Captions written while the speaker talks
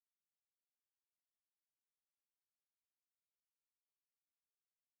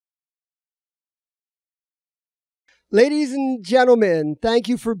Ladies and gentlemen, thank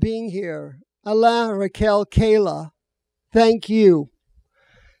you for being here. Alain, Raquel, Kayla, thank you.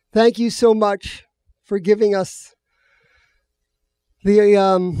 Thank you so much for giving us the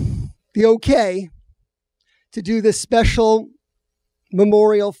okay to do this special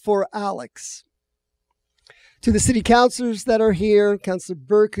memorial for Alex. To the city councilors that are here, Councillor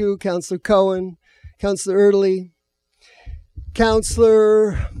Burku, Councillor Cohen, Councillor Erdely,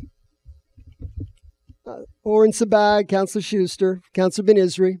 Councillor Oren Sabag, Councillor Schuster, Councillor Ben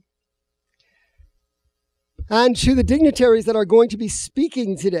Isri, and to the dignitaries that are going to be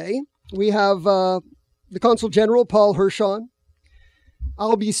speaking today. We have the Consul General, Paul Hirschon.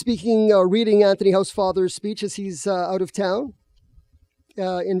 I'll be speaking, reading Anthony Housefather's speech as he's out of town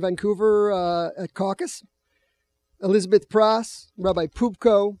in Vancouver at caucus. Elizabeth Prass, Rabbi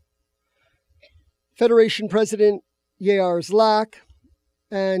Pupko, Federation President Yair Zlak,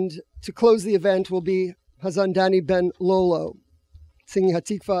 and to close the event will be Hazan Dani Ben Lolo, singing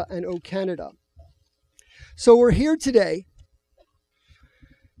Hatikva and O Canada. So we're here today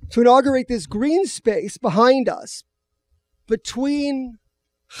to inaugurate this green space behind us between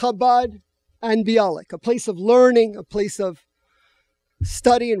Chabad and Bialik, a place of learning, a place of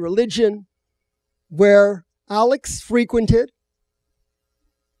study and religion, where Alex frequented.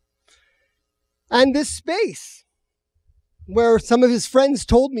 And this space where some of his friends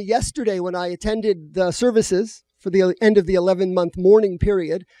told me yesterday when I attended the services for the end of the 11-month mourning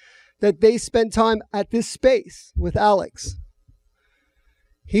period that they spent time at this space with Alex.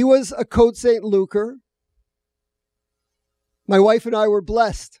 He was a Côte Saint-Lucer. My wife and I were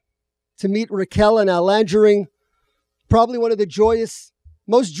blessed to meet Raquel and Alain during probably one of the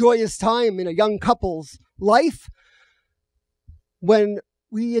most joyous time in a young couple's life, when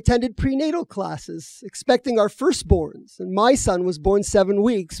we attended prenatal classes, expecting our firstborns. And my son was born 7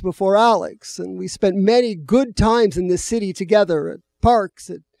 weeks before Alex. And we spent many good times in this city together at parks,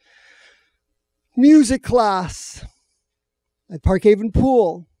 at music class, at Parkhaven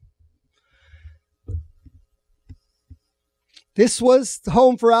Pool. This was the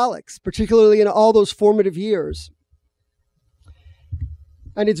home for Alex, particularly in all those formative years.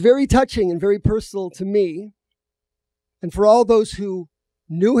 And it's very touching and very personal to me. And for all those who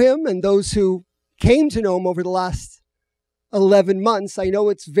knew him and those who came to know him over the last 11 months, I know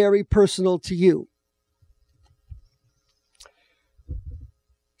it's very personal to you.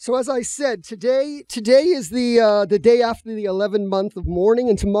 So as I said, today is the day after the 11th month of mourning,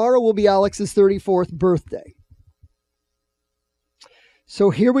 and tomorrow will be Alex's 34th birthday. So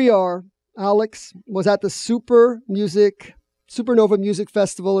here we are. Alex was at the Supernova Music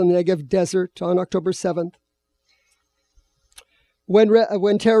Festival in the Negev Desert on October 7th.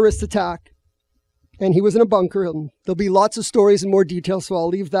 When terrorists attacked, and he was in a bunker. And there'll be lots of stories and more details, so I'll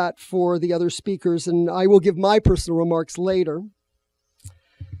leave that for the other speakers, and I will give my personal remarks later.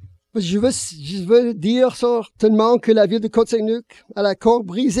 Je veux dire certainement que la ville de Côte Saint-Luc a la corps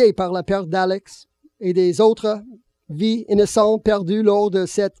brisée par la perte d'Alex et des autres vies innocentes perdues lors de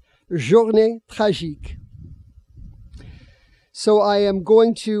cette journée tragique. So I am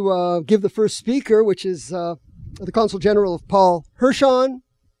going to give the first speaker, which is the Consul General of Paul Hirschon,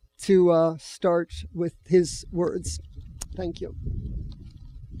 to start with his words. Thank you.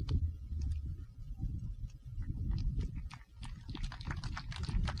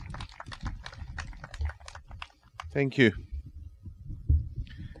 Thank you.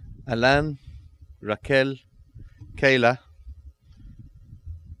 Alain, Raquel, Kayla,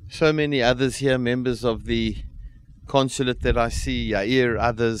 so many others here, members of the consulate that I see, Yair,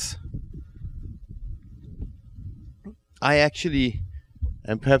 others. I actually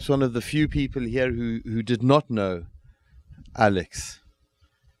am perhaps one of the few people here who did not know Alex.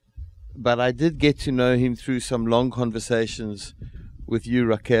 But I did get to know him through some long conversations with you,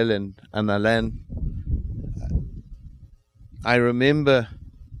 Raquel and Alain. I remember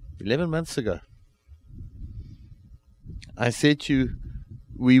 11 months ago, I said to you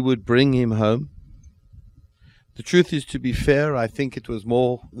we would bring him home. The truth is, to be fair, I think it was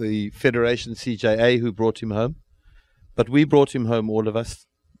more the Federation CJA who brought him home. But we brought him home, all of us.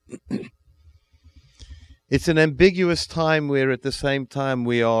 It's an ambiguous time where at the same time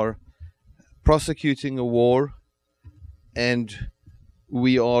we are prosecuting a war and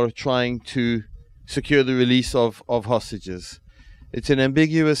we are trying to secure the release of hostages. It's an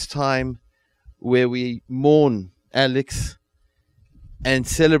ambiguous time where we mourn Alex and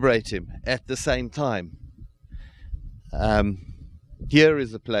celebrate him at the same time. Here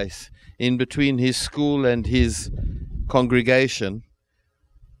is a place in between his school and his congregation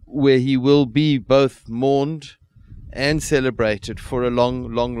where he will be both mourned and celebrated for a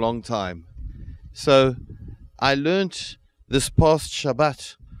long, long, long time. So I learnt this past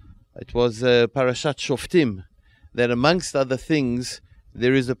Shabbat, it was Parashat Shoftim, that amongst other things,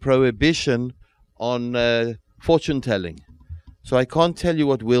 there is a prohibition on fortune telling. So I can't tell you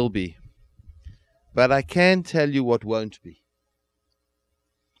what will be, but I can tell you what won't be.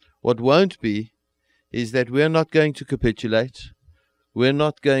 What won't be is that we're not going to capitulate. We're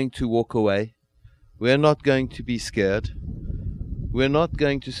not going to walk away. We're not going to be scared. We're not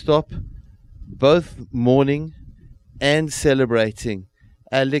going to stop both mourning and celebrating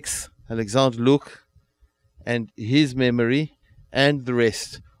Alexandre Look and his memory and the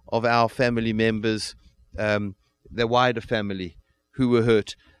rest of our family members, the wider family who were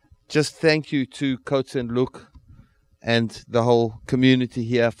hurt. Just thank you to Côte Saint-Luc and the whole community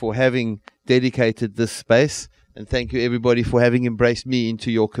here for having dedicated this space, and thank you everybody for having embraced me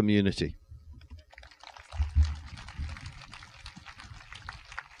into your community.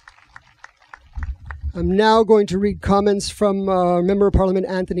 I'm now going to read comments from Member of Parliament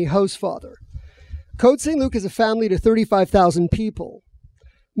Anthony Housefather. Côte Saint-Luc is a family to 35,000 people.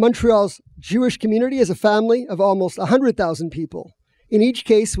 Montreal's Jewish community is a family of almost 100,000 people. In each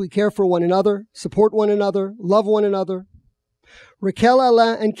case, we care for one another, support one another, love one another. Raquel,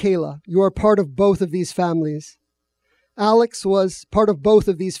 Alain, and Kayla, you are part of both of these families. Alex was part of both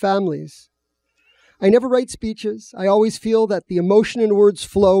of these families. I never write speeches. I always feel that the emotion in words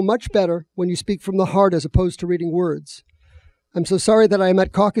flow much better when you speak from the heart as opposed to reading words. I'm so sorry that I am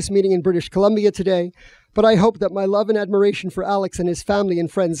at caucus meeting in British Columbia today, but I hope that my love and admiration for Alex and his family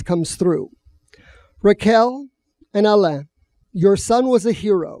and friends comes through. Raquel and Alain, your son was a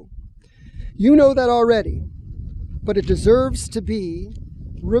hero. You know that already, but it deserves to be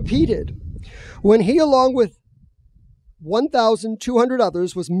repeated. When he, along with 1,200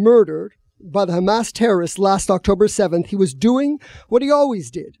 others, was murdered by the Hamas terrorists last October 7th, he was doing what he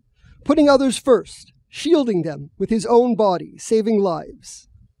always did, putting others first, shielding them with his own body, saving lives.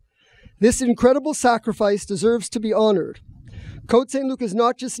 This incredible sacrifice deserves to be honored. Côte Saint-Luc is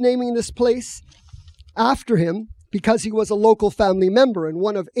not just naming this place after him because he was a local family member and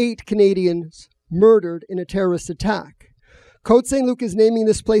one of 8 Canadians murdered in a terrorist attack. Côte Saint-Luc is naming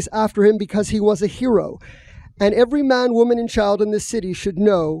this place after him because he was a hero, and every man, woman, and child in this city should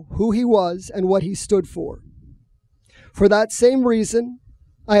know who he was and what he stood for. For that same reason,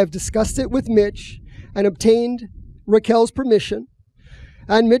 I have discussed it with Mitch and obtained Raquel's permission,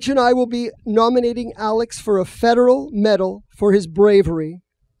 and Mitch and I will be nominating Alex for a federal medal for his bravery.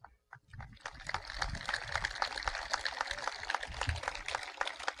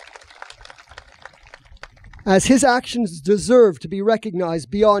 As his actions deserve to be recognized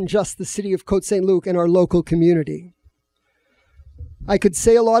beyond just the city of Côte Saint-Luc and our local community. I could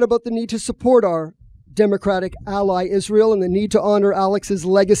say a lot about the need to support our democratic ally Israel and the need to honor Alex's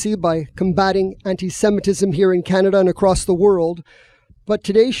legacy by combating anti-Semitism here in Canada and across the world, but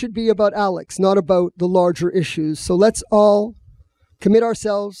today should be about Alex, not about the larger issues. So let's all commit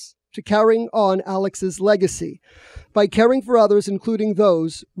ourselves to carrying on Alex's legacy by caring for others, including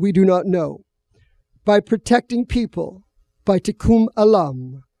those we do not know, by protecting people, by tikkun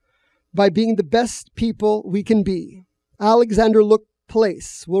olam, by being the best people we can be. Alexandre Look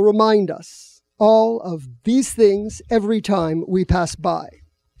Place will remind us all of these things every time we pass by.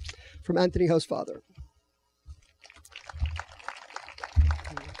 From Anthony Housefather.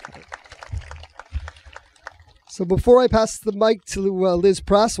 So before I pass the mic to Liz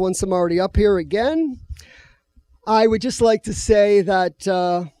Press, once I'm already up here again, I would just like to say that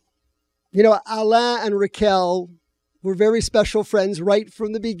Alain and Raquel were very special friends right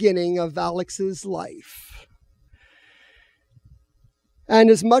from the beginning of Alex's life. And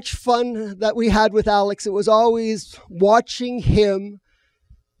as much fun that we had with Alex, it was always watching him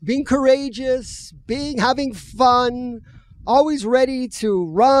being courageous, having fun, always ready to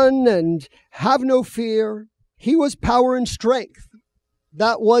run and have no fear. He was power and strength.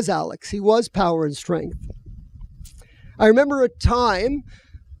 That was Alex. He was power and strength. I remember a time,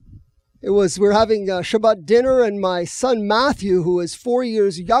 we were having a Shabbat dinner, and my son Matthew, who is 4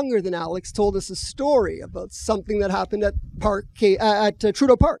 years younger than Alex, told us a story about something that happened at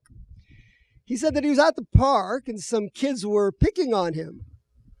Trudeau Park. He said that he was at the park and some kids were picking on him.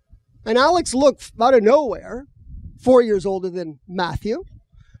 And Alex looked out of nowhere, 4 years older than Matthew,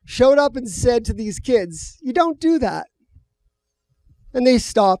 showed up and said to these kids, "You don't do that." And they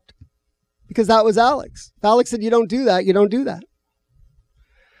stopped because that was Alex. If Alex said, "You don't do that," you don't do that.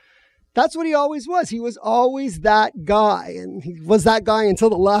 That's what he always was. He was always that guy, and he was that guy until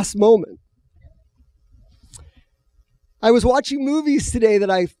the last moment. I was watching movies today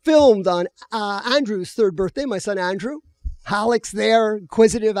that I filmed on Andrew's 3rd birthday, my son Andrew. Alex there,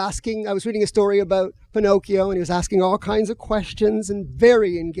 inquisitive, asking. I was reading a story about Pinocchio, and he was asking all kinds of questions and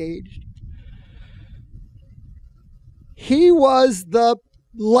very engaged. He was the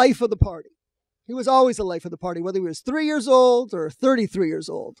life of the party. He was always the life of the party, whether he was 3 years old or 33 years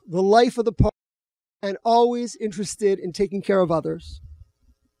old. The life of the party, and always interested in taking care of others.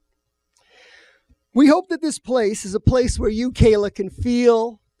 We hope that this place is a place where you, Kayla, can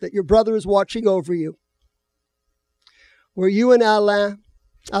feel that your brother is watching over you. Where you and Alain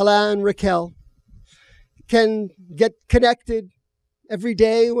and Raquel can get connected every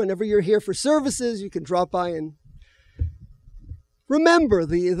day. Whenever you're here for services, you can drop by and remember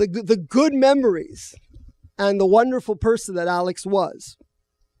the good memories and the wonderful person that Alex was.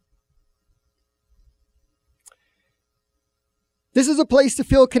 This is a place to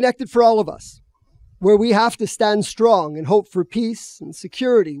feel connected for all of us, where we have to stand strong and hope for peace and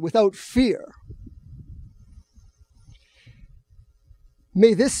security without fear.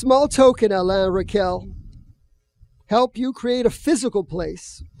 May this small token, Alain and Raquel, help you create a physical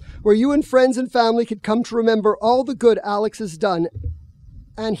place where you and friends and family can come to remember all the good Alex has done,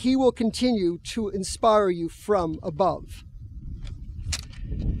 and he will continue to inspire you from above.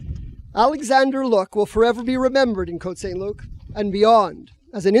 Alexandre Look will forever be remembered in Côte Saint-Luc and beyond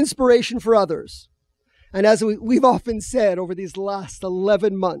as an inspiration for others. And as we've often said over these last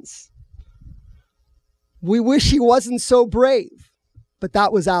 11 months, we wish he wasn't so brave. But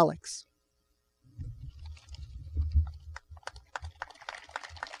that was Alex.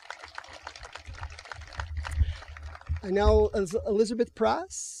 And now Elizabeth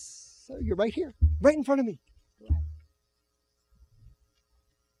Prass, you're right here, right in front of me.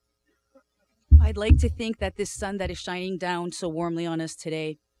 I'd like to think that this sun that is shining down so warmly on us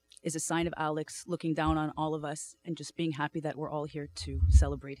today is a sign of Alex looking down on all of us and just being happy that we're all here to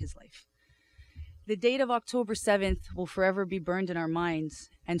celebrate his life. The date of October 7th will forever be burned in our minds,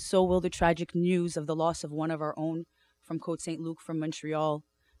 and so will the tragic news of the loss of one of our own from Côte Saint-Luc, from Montreal,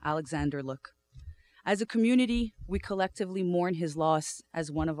 Alexandre Look. As a community, we collectively mourn his loss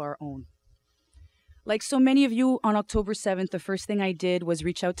as one of our own. Like so many of you, on October 7th, the first thing I did was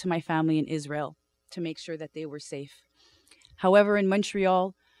reach out to my family in Israel to make sure that they were safe. However, in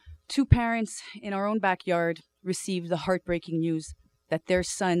Montreal, 2 parents in our own backyard received the heartbreaking news that their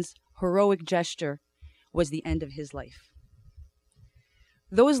son's heroic gesture was the end of his life.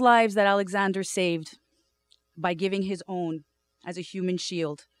 Those lives that Alexander saved by giving his own as a human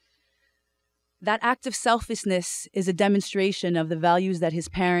shield, that act of selflessness is a demonstration of the values that his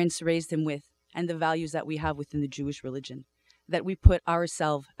parents raised him with and the values that we have within the Jewish religion, that we put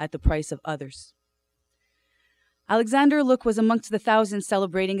ourselves at the price of others. Alexandre Look was amongst the thousands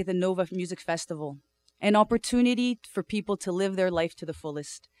celebrating at the Nova Music Festival, an opportunity for people to live their life to the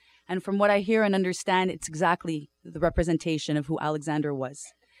fullest. And from what I hear and understand, it's exactly the representation of who Alexander was.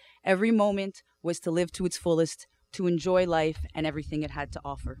 Every moment was to live to its fullest, to enjoy life and everything it had to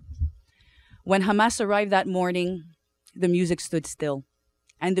offer. When Hamas arrived that morning, the music stood still,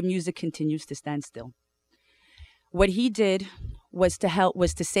 and the music continues to stand still. What he did was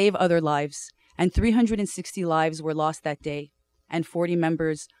to save other lives, and 360 lives were lost that day, and 40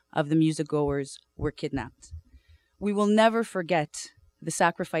 members of the music goers were kidnapped. We will never forget the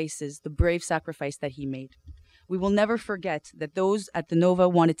sacrifices, the brave sacrifice that he made. We will never forget that those at the Nova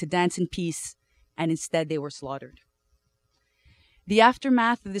wanted to dance in peace, and instead they were slaughtered. The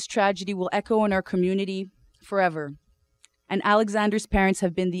aftermath of this tragedy will echo in our community forever, and Alexander's parents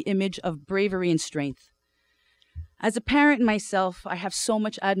have been the image of bravery and strength. As a parent myself, I have so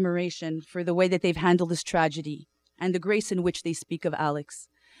much admiration for the way that they've handled this tragedy and the grace in which they speak of Alex.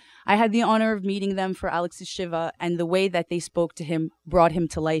 I had the honor of meeting them for Alex's Shiva, and the way that they spoke to him brought him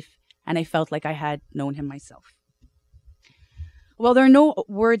to life, and I felt like I had known him myself. While there are no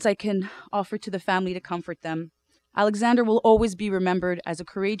words I can offer to the family to comfort them, Alexander will always be remembered as a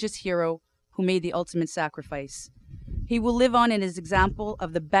courageous hero who made the ultimate sacrifice. He will live on in his example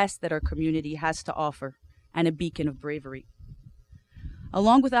of the best that our community has to offer, and a beacon of bravery.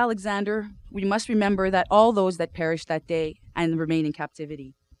 Along with Alexander, we must remember that all those that perished that day and remain in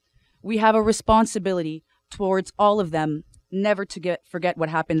captivity. We have a responsibility towards all of them never to forget what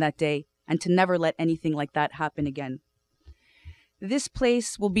happened that day and to never let anything like that happen again. This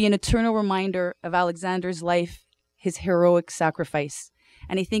place will be an eternal reminder of Alexander's life, his heroic sacrifice.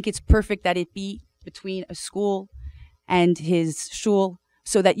 And I think it's perfect that it be between a school and his shul,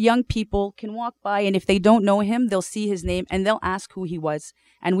 so that young people can walk by, and if they don't know him, they'll see his name and they'll ask who he was.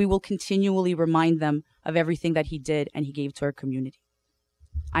 And we will continually remind them of everything that he did and he gave to our community.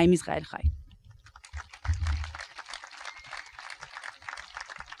 I'm Israel Chai.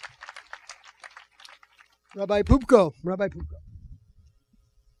 Rabbi Pupko. Rabbi Pupko.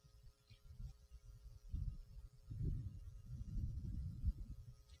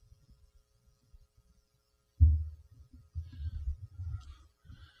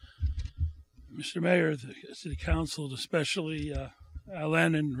 Mr. Mayor, the City Council, especially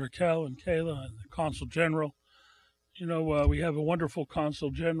Alain and Raquel and Kayla and the Consul General. You know, we have a wonderful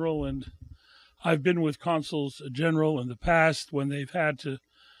Consul General, and I've been with Consuls General in the past when they've had to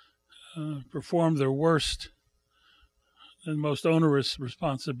perform their worst and most onerous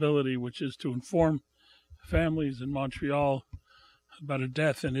responsibility, which is to inform families in Montreal about a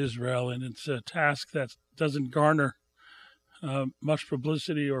death in Israel. And it's a task that doesn't garner much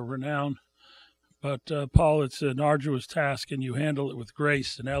publicity or renown. But, Paul, it's an arduous task, and you handle it with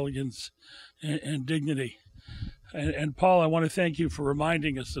grace and elegance and dignity. And, Paul, I want to thank you for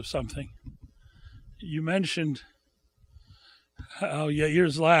reminding us of something. You mentioned how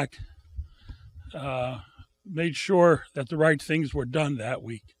Yair's lack made sure that the right things were done that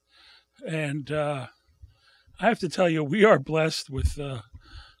week. And I have to tell you, we are blessed with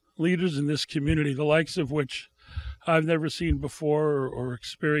leaders in this community, the likes of which I've never seen before or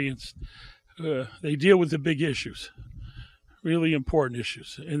experienced. They deal with the big issues, really important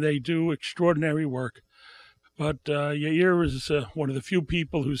issues, and they do extraordinary work. But Yair is one of the few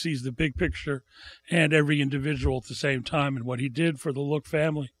people who sees the big picture and every individual at the same time. And what he did for the Look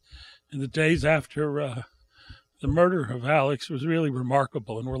family in the days after the murder of Alex was really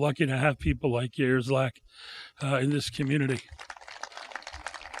remarkable. And we're lucky to have people like Yair Zlak in this community.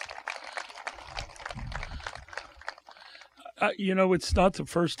 You know, it's not the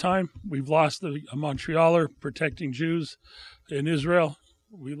first time we've lost a Montrealer protecting Jews in Israel.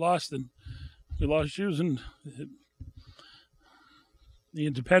 We lost Jews in the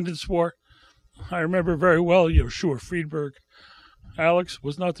Independence War. I remember very well Yoshua Friedberg. Alex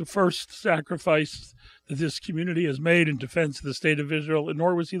was not the first sacrifice that this community has made in defense of the state of Israel, and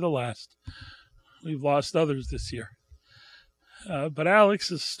nor was he the last. We've lost others this year. But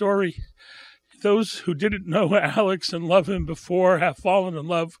Alex's story, those who didn't know Alex and love him before have fallen in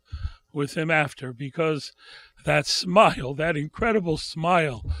love with him after, because that smile, that incredible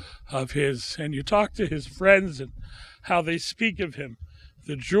smile of his, and you talk to his friends and how they speak of him,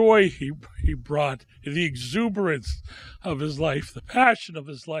 the joy he brought, the exuberance of his life, the passion of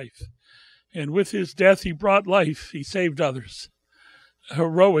his life. And with his death, he brought life. He saved others. A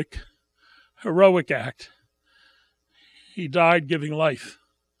heroic act. He died giving life.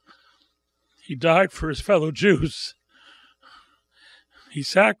 He died for his fellow Jews. He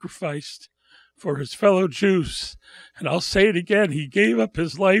sacrificed for his fellow Jews. And I'll say it again, he gave up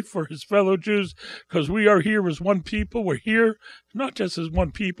his life for his fellow Jews, because we are here as one people. We're here not just as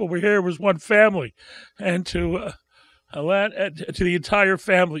one people, we're here as one family. And to the entire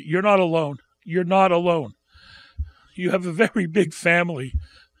family, you're not alone. You're not alone. You have a very big family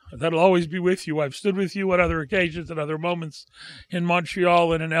that'll always be with you. I've stood with you on other occasions and other moments in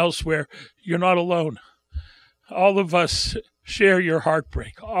Montreal and elsewhere. You're not alone. All of us share your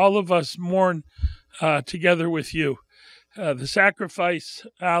heartbreak. All of us mourn together with you. The sacrifice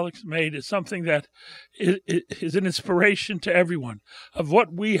Alex made is something that is an inspiration to everyone of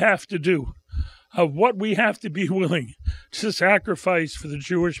what we have to do, of what we have to be willing to sacrifice for the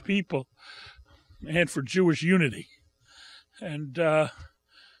Jewish people and for Jewish unity. And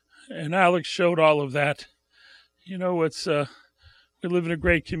Alex showed all of that. You know, it's we live in a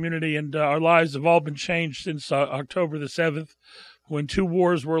great community, and our lives have all been changed since October the 7th, when two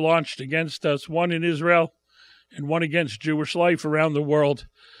wars were launched against us, one in Israel and one against Jewish life around the world.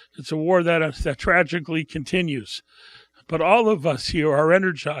 It's a war that tragically continues. But all of us here are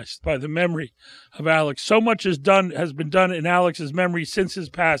energized by the memory of Alex. So much has been done in Alex's memory since his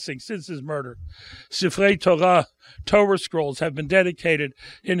passing, since his murder. Sifrei Torah scrolls have been dedicated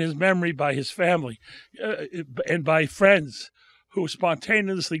in his memory by his family and by friends who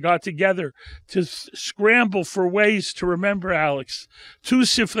spontaneously got together to scramble for ways to remember Alex. Two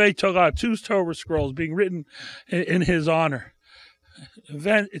Sifrei Torah, two Torah scrolls being written in his honor.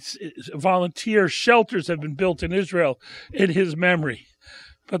 Volunteer shelters have been built in Israel in his memory.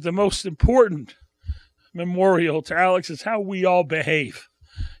 But the most important memorial to Alex is how we all behave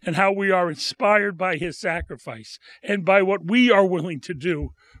and how we are inspired by his sacrifice and by what we are willing to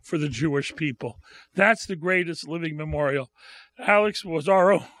do for the Jewish people. That's the greatest living memorial. Alex was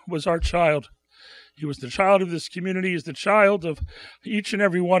our child. He was the child of this community. He is the child of each and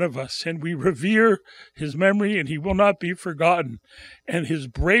every one of us. And we revere his memory, and he will not be forgotten. And his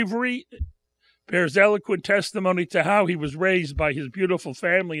bravery bears eloquent testimony to how he was raised by his beautiful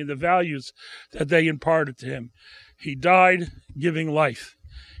family and the values that they imparted to him. He died giving life.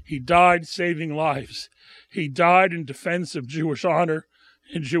 He died saving lives. He died in defense of Jewish honor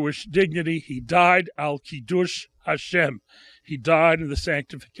and Jewish dignity. He died al-Kiddush Hashem. He died in the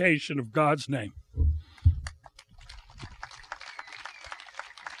sanctification of God's name.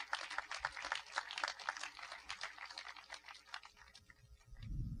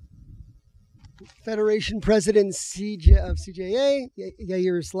 Federation President of CJA,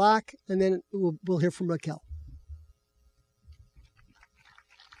 Yair Zlak, and then we'll hear from Raquel.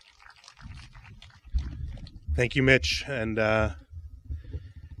 Thank you, Mitch. And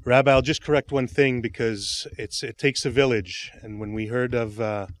Rabbi, I'll just correct one thing because it takes a village. And when we heard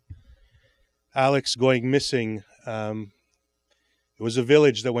of Alex going missing, it was a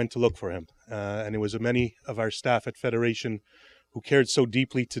village that went to look for him. And it was many of our staff at Federation who cared so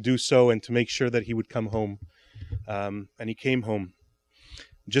deeply to do so and to make sure that he would come home. And he came home.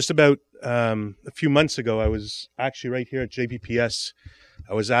 Just about a few months ago, I was actually right here at JPPS.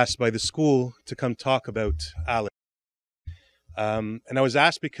 I was asked by the school to come talk about Alex. And I was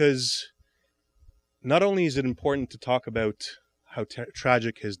asked because not only is it important to talk about how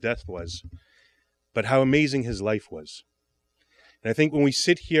tragic his death was, but how amazing his life was. And I think when we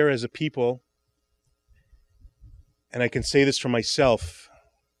sit here as a people, and I can say this for myself,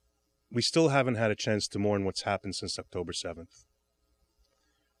 we still haven't had a chance to mourn what's happened since October 7th.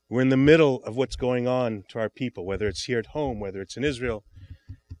 We're in the middle of what's going on to our people, whether it's here at home, whether it's in Israel,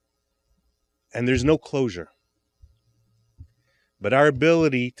 and there's no closure. But our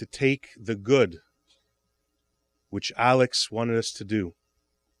ability to take the good, which Alex wanted us to do,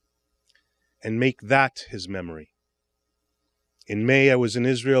 and make that his memory. In May, I was in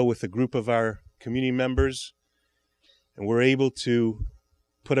Israel with a group of our community members, and we're able to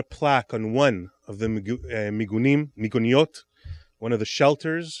put a plaque on one of the miguniot, one of the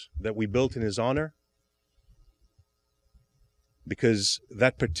shelters that we built in his honor, because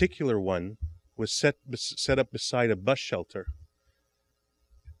that particular one was set up beside a bus shelter,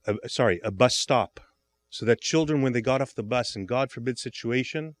 a bus stop, so that children, when they got off the bus, in God forbid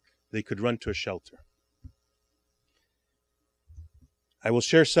situation, they could run to a shelter. I will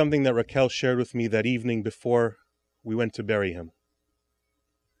share something that Raquel shared with me that evening before we went to bury him.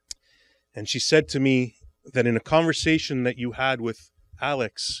 And she said to me that in a conversation that you had with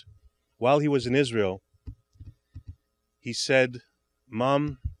Alex while he was in Israel, he said,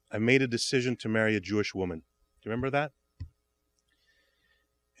 "Mom, I made a decision to marry a Jewish woman." Do you remember that?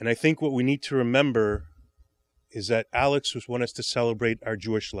 And I think what we need to remember is that Alex wanted us to celebrate our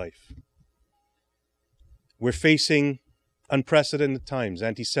Jewish life. We're facing unprecedented times,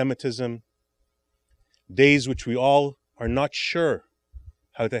 anti-Semitism, days which we all are not sure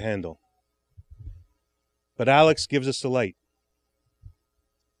how to handle. But Alex gives us the light.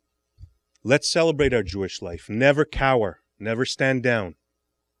 Let's celebrate our Jewish life. Never cower. Never stand down.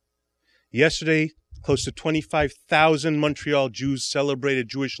 Yesterday, close to 25,000 Montreal Jews celebrated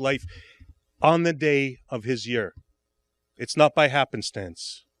Jewish life on the day of his year. It's not by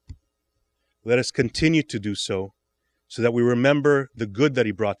happenstance. Let us continue to do so that we remember the good that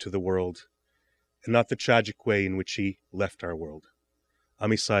he brought to the world and not the tragic way in which he left our world. Am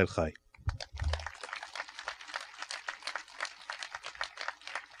Yisrael Chai.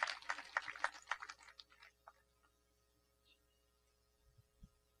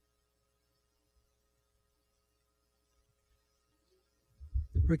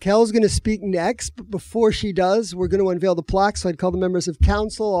 Raquel's going to speak next, but before she does, we're going to unveil the plaque. So I'd call the members of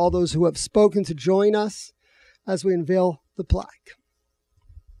council, all those who have spoken, to join us as we unveil the plaque.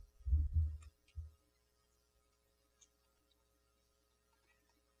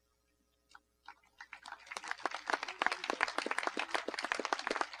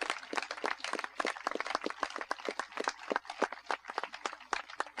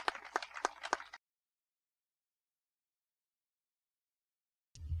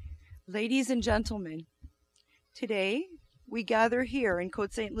 Ladies and gentlemen, today we gather here in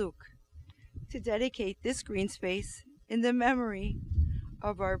Côte Saint-Luc to dedicate this green space in the memory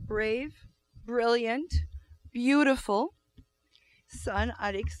of our brave, brilliant, beautiful son,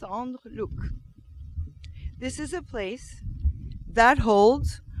 Alexandre Look. This is a place that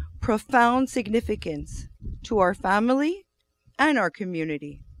holds profound significance to our family and our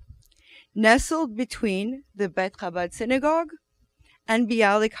community. Nestled between the Bet Chabad Synagogue and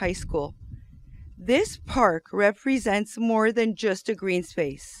Bialik High School, this park represents more than just a green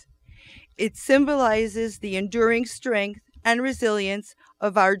space. It symbolizes the enduring strength and resilience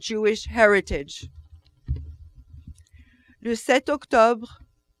of our Jewish heritage. Le 7 octobre,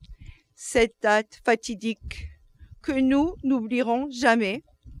 cette date fatidique que nous n'oublierons jamais,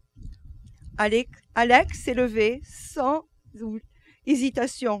 Alex s'est levé sans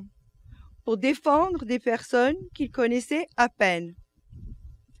hésitation pour défendre des personnes qu'il connaissait à peine.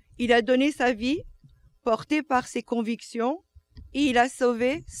 Il a donné sa vie, porté par ses convictions, et il a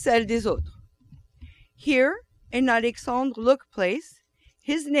sauvé celle des autres. Here, in Alexandre Look Place,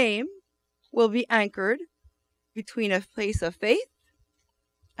 his name will be anchored between a place of faith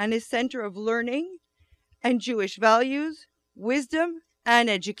and a center of learning and Jewish values, wisdom, and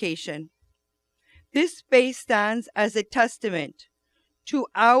education. This space stands as a testament to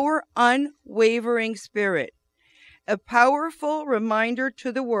our unwavering spirit, a powerful reminder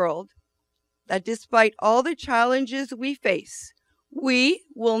to the world that despite all the challenges we face, we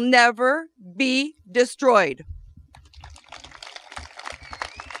will never be destroyed.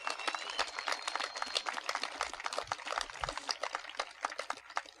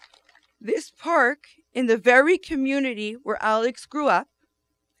 This park in the very community where Alex grew up,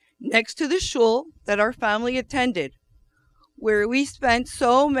 next to the shul that our family attended, where we spent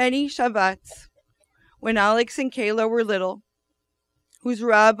so many Shabbats when Alex and Kayla were little, whose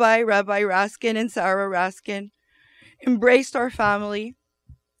Rabbi Raskin and Sarah Raskin embraced our family,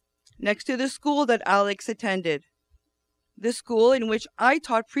 next to the school that Alex attended, the school in which I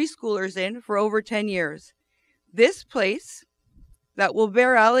taught preschoolers in for over 10 years. This place that will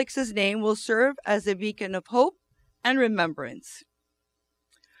bear Alex's name will serve as a beacon of hope and remembrance.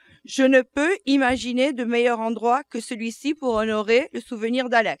 Je ne peux imaginer de meilleur endroit que celui-ci pour honorer le souvenir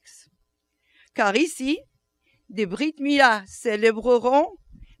d'Alex. Car ici, des Brit Mila célébreront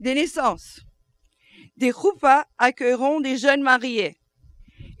des naissances, des choupas accueilleront des jeunes mariés,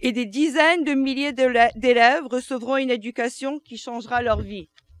 et des dizaines de milliers d'élèves recevront une éducation qui changera leur vie.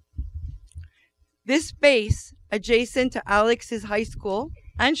 This space, adjacent to Alex's high school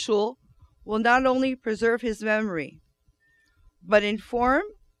and shul, will not only preserve his memory, but inform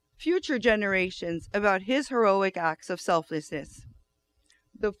future generations about his heroic acts of selflessness.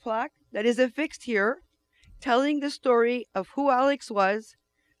 The plaque that is affixed here, telling the story of who Alex was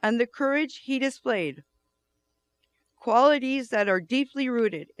and the courage he displayed, qualities that are deeply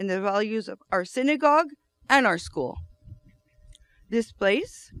rooted in the values of our synagogue and our school. This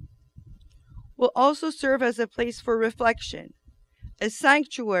place will also serve as a place for reflection, a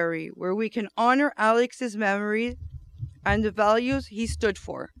sanctuary where we can honor Alex's memory and the values he stood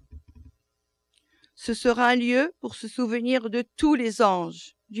for. Ce sera un lieu pour se souvenir de tous les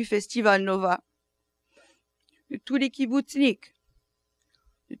anges du Festival Nova, de tous les kibbutzniks,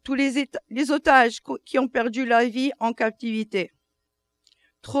 de tous les otages qui ont perdu la vie en captivité,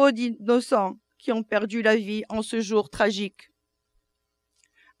 trop d'innocents qui ont perdu la vie en ce jour tragique.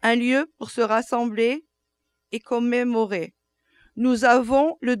 Un lieu pour se rassembler et commémorer. Nous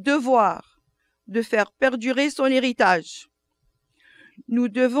avons le devoir de faire perdurer son héritage. Nous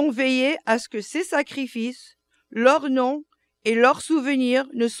devons veiller à ce que ces sacrifices, leurs noms et leurs souvenirs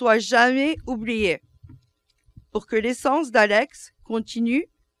ne soient jamais oubliés, pour que l'essence d'Alex continue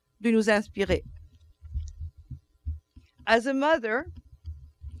de nous inspirer. As a mother,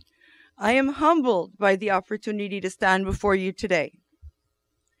 I am humbled by the opportunity to stand before you today.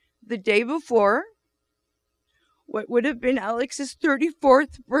 The day before what would have been Alex's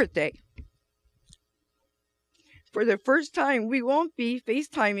 34th birthday. For the first time, we won't be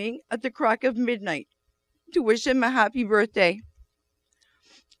FaceTiming at the crack of midnight to wish him a happy birthday,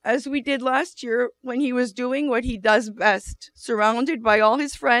 as we did last year when he was doing what he does best, surrounded by all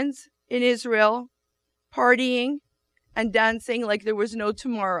his friends in Israel, partying and dancing like there was no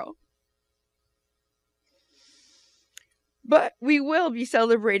tomorrow. But we will be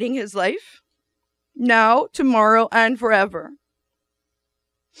celebrating his life, now, tomorrow, and forever.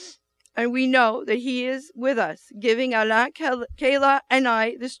 And we know that he is with us, giving Alain, Kayla, and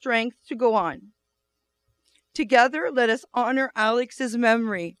I the strength to go on. Together, let us honor Alex's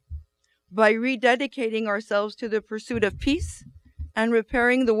memory by rededicating ourselves to the pursuit of peace and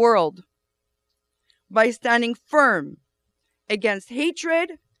repairing the world, by standing firm against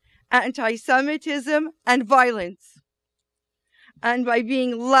hatred, anti-Semitism, and violence, and by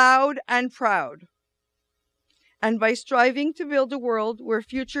being loud and proud, and by striving to build a world where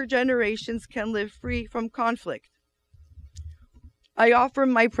future generations can live free from conflict. I offer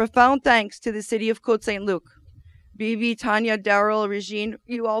my profound thanks to the City of Côte Saint-Luc. Bibi, Tanya, Daryl, Regine,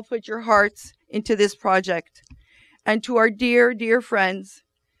 you all put your hearts into this project. And to our dear, dear friends,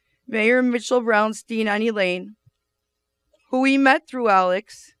 Mayor Mitchell Brownstein and Elaine, who we met through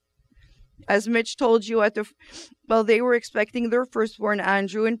Alex, as Mitch told you they were expecting their firstborn,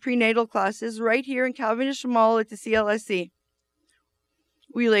 Andrew, in prenatal classes right here in Cavendish Mall at the CLSC.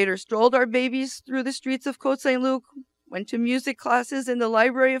 We later strolled our babies through the streets of Côte Saint-Luc, went to music classes in the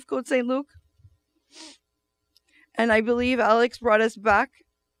library of Côte Saint-Luc, And I believe Alex brought us back,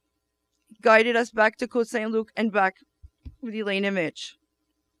 guided us back to Côte Saint-Luc and back with Elaine and Mitch.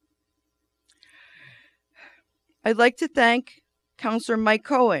 I'd like to thank Councillor Mike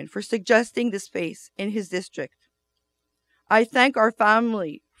Cohen for suggesting the space in his district. I thank our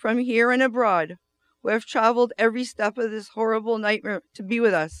family from here and abroad who have traveled every step of this horrible nightmare to be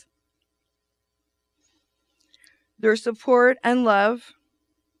with us. Their support and love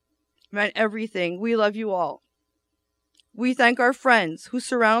meant everything. We love you all. We thank our friends who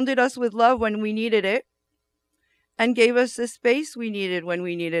surrounded us with love when we needed it and gave us the space we needed when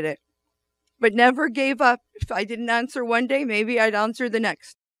we needed it, but never gave up. If I didn't answer one day, maybe I'd answer the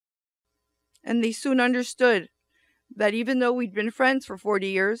next. And they soon understood that even though we'd been friends for 40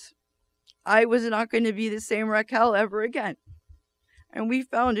 years, I was not going to be the same Raquel ever again. And we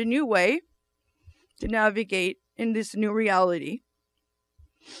found a new way to navigate in this new reality.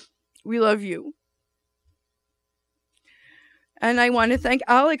 We love you. And I want to thank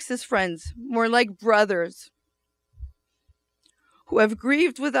Alex's friends, more like brothers, who have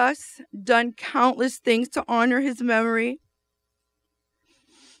grieved with us, done countless things to honor his memory,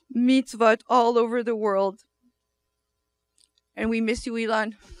 mitzvot all over the world. And we miss you,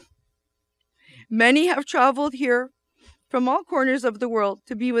 Ilan. Many have traveled here from all corners of the world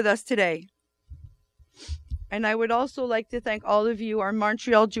to be with us today. And I would also like to thank all of you, our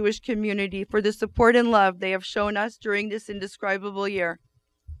Montreal Jewish community, for the support and love they have shown us during this indescribable year.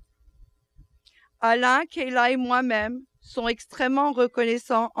 Alain, Kayla et moi-même sont extrêmement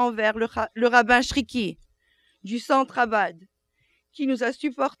reconnaissants envers le rabbin Shriki du Centre Abad, qui nous a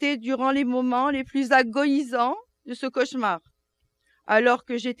supportés durant les moments les plus agonisants de ce cauchemar. Alors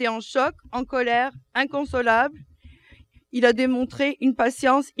que j'étais en choc, en colère, inconsolable, il a démontré une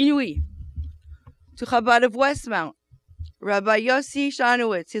patience inouïe. To Chabad of Westmount, Rabbi Yossi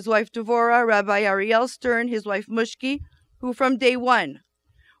Shanowitz, his wife Devorah, Rabbi Ariel Stern, his wife Mushki, who from day one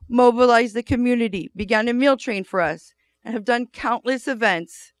mobilized the community, began a meal train for us, and have done countless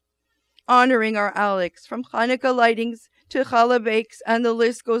events honoring our Alex, from Hanukkah lightings to challah bakes, and the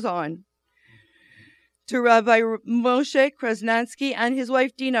list goes on. To Rabbi Moshe Krasnansky and his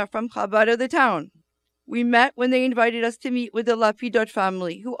wife Dina from Chabad of the town. We met when they invited us to meet with the Lapidot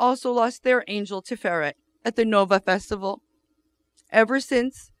family, who also lost their angel Tiferet at the Nova Festival. Ever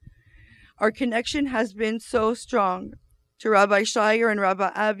since, our connection has been so strong. To Rabbi Shire and Rabbi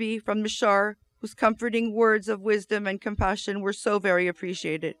Abi from Mishar, whose comforting words of wisdom and compassion were so very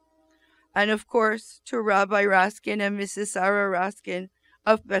appreciated. And of course, to Rabbi Raskin and Mrs. Sarah Raskin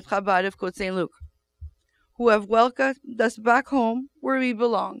of Bet Chabad of Côte Saint-Luc, who have welcomed us back home where we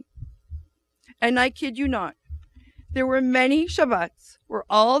belong. And I kid you not, there were many Shabbats where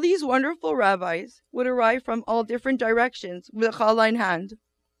all these wonderful rabbis would arrive from all different directions with a challah in hand.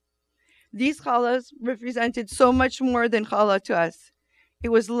 These challahs represented so much more than challah to us. It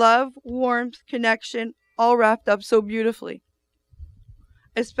was love, warmth, connection, all wrapped up so beautifully.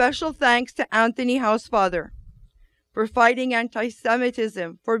 A special thanks to Anthony Housefather for fighting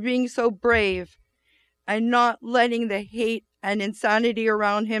anti-Semitism, for being so brave and not letting the hate and insanity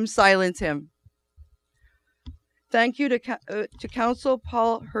around him silence him. Thank you to Council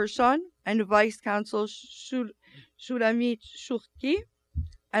Paul Hirschon and Vice Council Shulamit Shurki.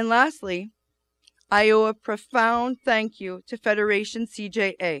 And lastly, I owe a profound thank you to Federation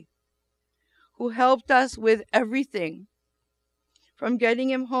CJA, who helped us with everything, from getting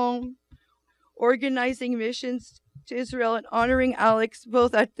him home, organizing missions to Israel, and honoring Alex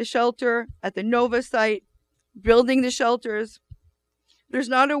both at the shelter, at the Nova site, building the shelters. There's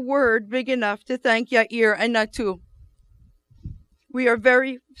not a word big enough to thank Yair and Natu. We are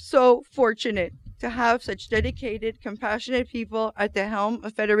so fortunate to have such dedicated, compassionate people at the helm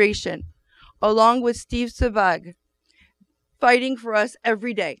of Federation, along with Steve Savag, fighting for us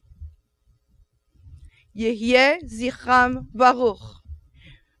every day. Yehyeh zichram baruch.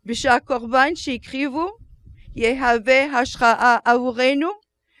 B'shakorban sheikrivu, yehaveh hashra'a avurenu,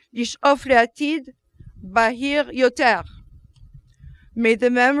 lish'of le'atid, bahir yoter. May the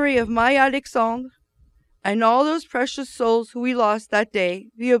memory of my Alexandre and all those precious souls who we lost that day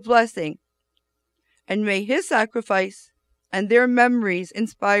be a blessing. And may his sacrifice and their memories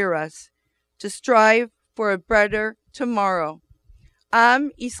inspire us to strive for a better tomorrow.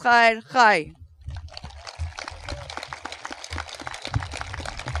 Am Israel Chai.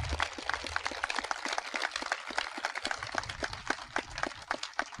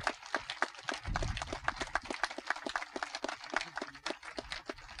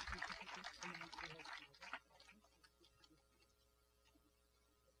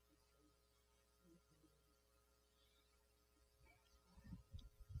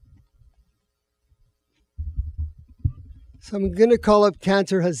 So I'm going to call up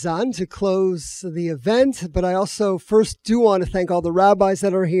Cantor Hazan to close the event, but I also first do want to thank all the rabbis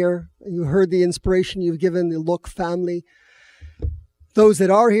that are here. You heard the inspiration you've given the Look family, those that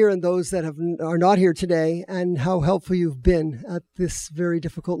are here and those that are not here today, and how helpful you've been at this very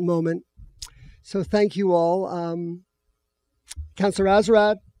difficult moment. So thank you all. Councillor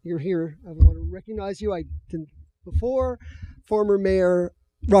Azarad, you're here. I want to recognize you. I didn't before. Former Mayor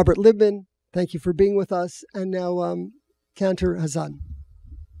Robert Libman, thank you for being with us. And now Cantor Hazan.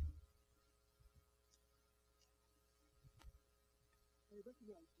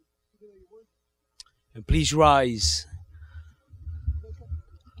 And please rise.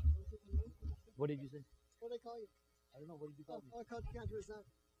 What did you say? What did I call you? I don't know. What did you call me? I called Cantor Hazan.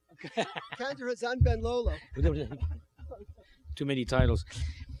 Okay. Cantor Hazan Ben Lolo. Too many titles.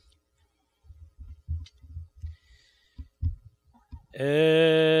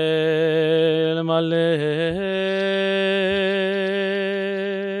 El Maleh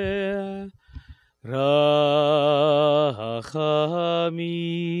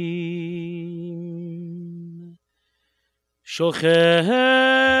Rachamim Shochen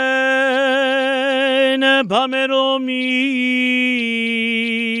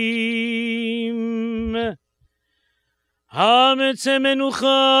Bameromim Hametze Menucha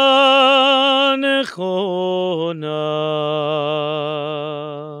Nechona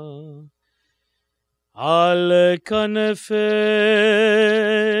Al Kanefei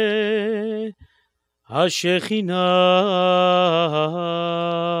HaShekhinah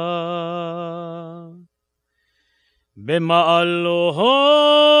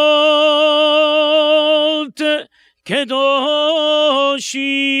Bema'alot Kedoshim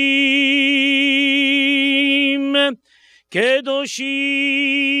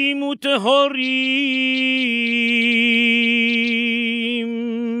Kedoshim Utehorim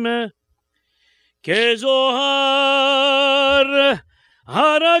Kezohar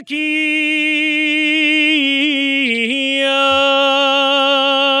Harakia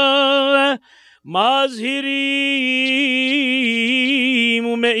Mazhirim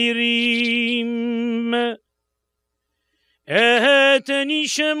Umeirim Et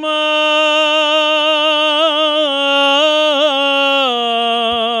Nishamat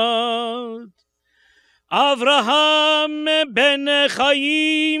Avraham Ben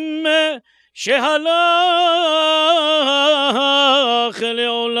Chaim שהלך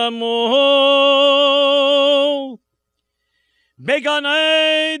לעולמו בגן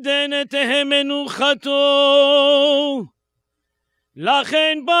עדן תהא מנוחתו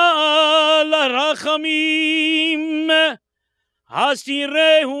לכן בעל הרחמים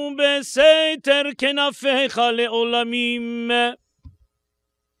הסתירהו בסתר כנפיך לעולמים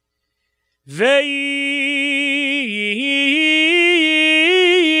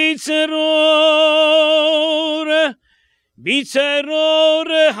צרור בצרור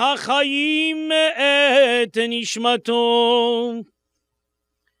החיים את נשמתו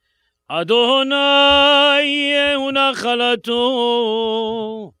אדוני הוא נחלתו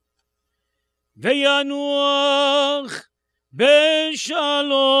וינוח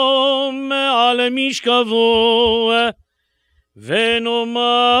בשלום על משכבו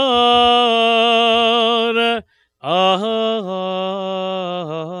ונאמר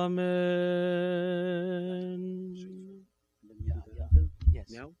Amen.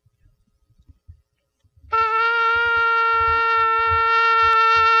 Yes. Now?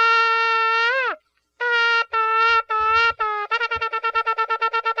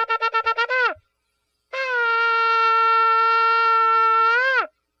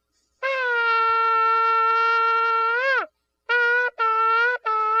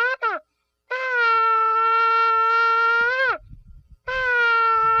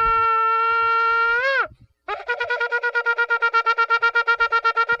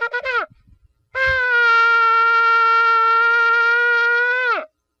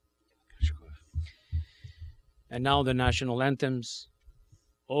 And now the national anthems.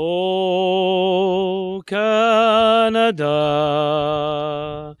 O Canada,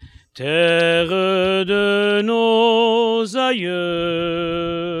 terre de nos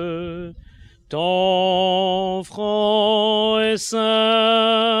aïeux, ton front est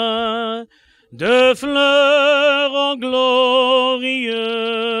saint, de fleurs en glorieux,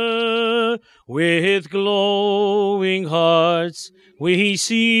 with glowing hearts we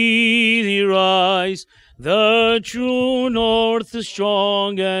see thee rise, the true north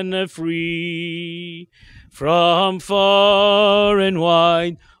strong and free. From far and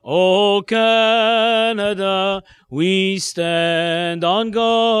wide, O Canada, we stand on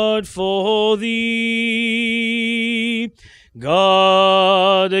guard for thee.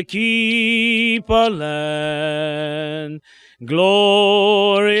 God keep our land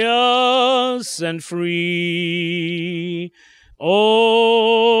glorious and free.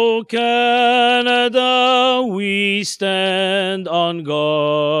 O Canada, we stand on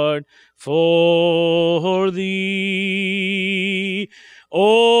guard for thee.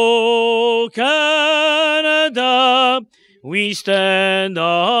 O Canada, we stand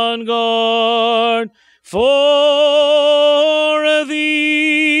on guard for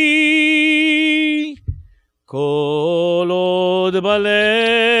thee. Kol od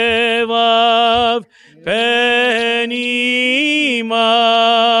balevav penima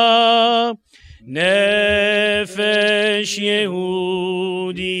nefesh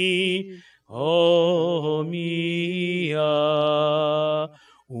Yehudi homia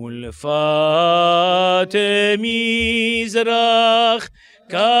ulfat mizrach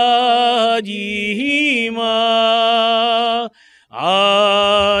kadima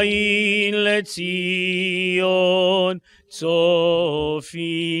ayin letzion Sophia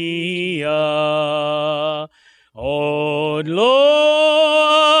od lo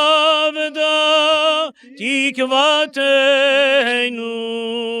avda tikvatenu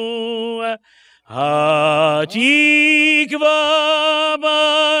hatikva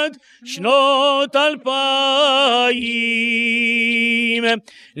bad shnot alpayim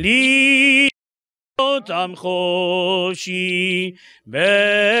li אותם חופשי בארצנו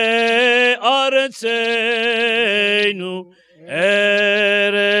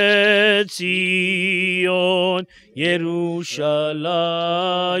ארץ ציון ירושלים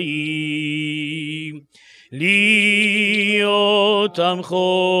ליאותם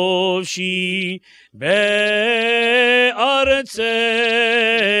חופשי בארצנו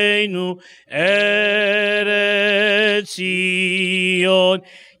ארץ ציון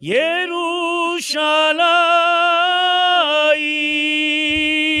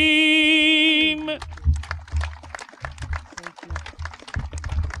Yerushalayim.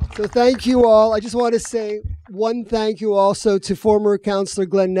 So thank you all. I just want to say one thank you also to former Councillor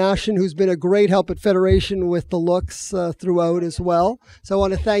Glenn Nashin, who's been a great help at Federation with the looks throughout as well. So I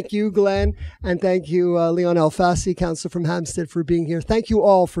want to thank you, Glenn, and thank you, Leon Alfasi, Councillor from Hampstead, for being here. Thank you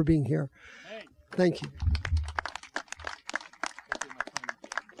all for being here. Thank you.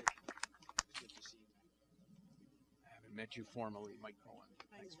 Met you formally, Mike Cohen.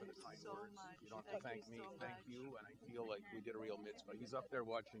 Thanks for the kind words. You don't have to thank me. Thank you, and I feel like we did a real mitzvah. He's up there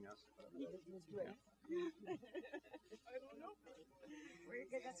watching us. Yeah. I don't know. Where you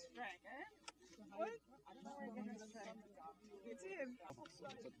get that strength, eh? What? I don't know where you get that strength. It's him.